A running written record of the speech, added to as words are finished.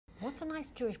what's a nice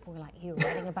Jewish boy like you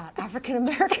writing about African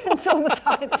Americans all the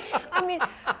time? I mean,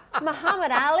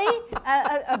 Muhammad Ali,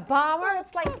 Obama,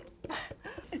 it's like...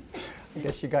 I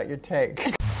guess you got your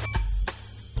take.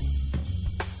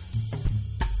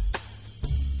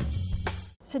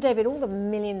 So David, all the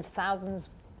millions, thousands,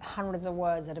 hundreds of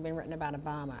words that have been written about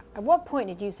Obama, at what point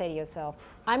did you say to yourself,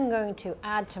 I'm going to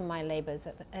add to my labors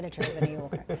as the editor of The New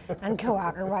Yorker and go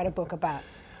out and write a book about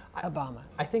Obama?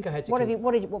 I think I had to...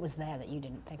 What was there that you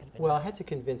didn't think of? Well, I had to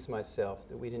convince myself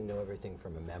that we didn't know everything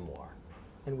from a memoir,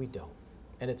 and we don't.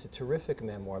 And it's a terrific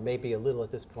memoir, maybe a little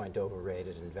at this point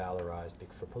overrated and valorized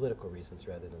for political reasons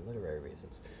rather than literary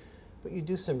reasons. But you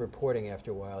do some reporting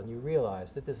after a while and you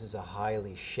realize that this is a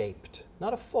highly shaped,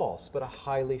 not a false, but a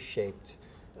highly shaped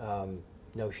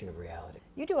notion of reality.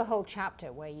 You do a whole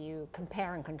chapter where you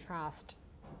compare and contrast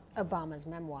Obama's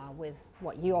memoir with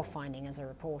what you're finding as a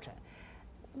reporter.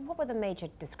 What were the major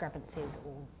discrepancies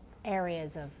or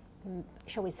areas of,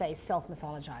 shall we say,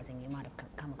 self-mythologizing you might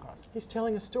have come across? He's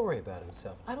telling a story about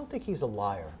himself. I don't think he's a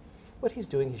liar. What he's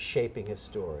doing, he's shaping his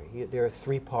story. There are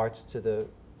 3 parts to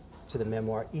the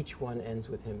memoir. Each one ends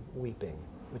with him weeping,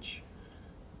 which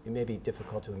it may be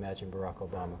difficult to imagine Barack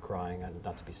Obama crying, and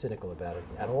not to be cynical about it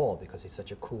at all, because he's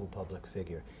such a cool public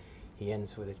figure. He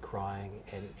ends with it crying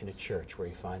in a church where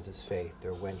he finds his faith,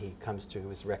 or when he comes to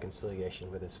his reconciliation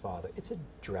with his father. It's a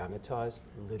dramatized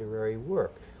literary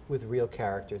work with real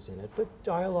characters in it, but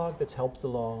dialogue that's helped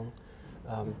along,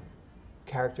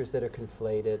 characters that are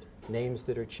conflated, names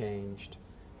that are changed.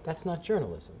 That's not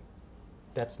journalism.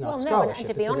 That's not scholarship. And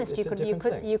to be honest,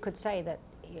 you could say that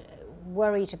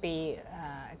were he to be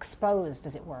exposed,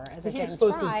 as it were, as a James Fry. He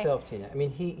exposed himself, Tina. I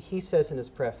mean, he says in his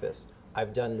preface,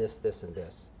 I've done this, this, and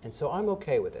this. And so I'm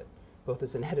okay with it, both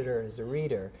as an editor and as a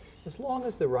reader, as long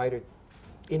as the writer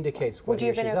indicates what he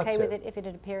or she's up to. Would you have been okay with it if it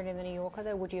had appeared in The New Yorker,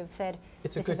 though? Would you have said,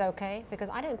 this is okay? Because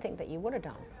I don't think that you would have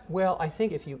done. Well, I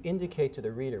think if you indicate to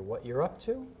the reader what you're up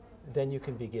to, then you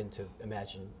can begin to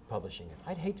imagine publishing it.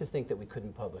 I'd hate to think that we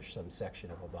couldn't publish some section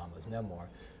of Obama's memoir,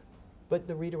 but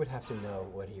the reader would have to know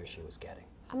what he or she was getting.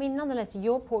 I mean, nonetheless,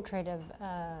 your portrait of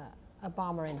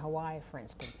Obama in Hawaii, for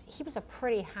instance, he was a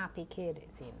pretty happy kid,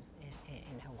 it seems,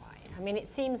 in Hawaii. I mean, it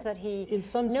seems that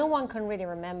no one can really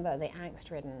remember the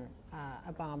angst-ridden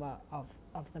Obama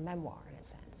of the memoir, in a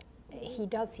sense. He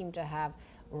does seem to have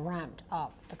ramped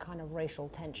up the kind of racial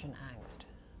tension angst.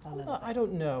 Well, I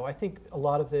don't know. I think a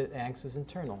lot of the angst is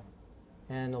internal,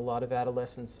 and a lot of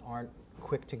adolescents aren't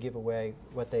quick to give away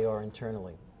what they are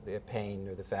internally, their pain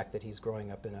or the fact that he's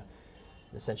growing up in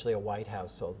essentially a white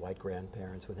household, white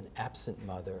grandparents with an absent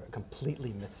mother, a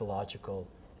completely mythological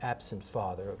absent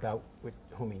father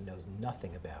whom he knows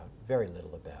nothing about, very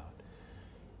little about.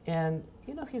 And,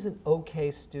 you know, he's an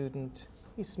okay student.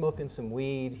 He's smoking some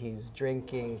weed, he's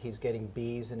drinking, he's getting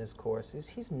B's in his courses.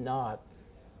 He's not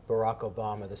Barack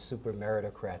Obama, the super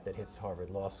meritocrat that hits Harvard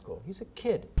Law School. He's a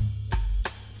kid.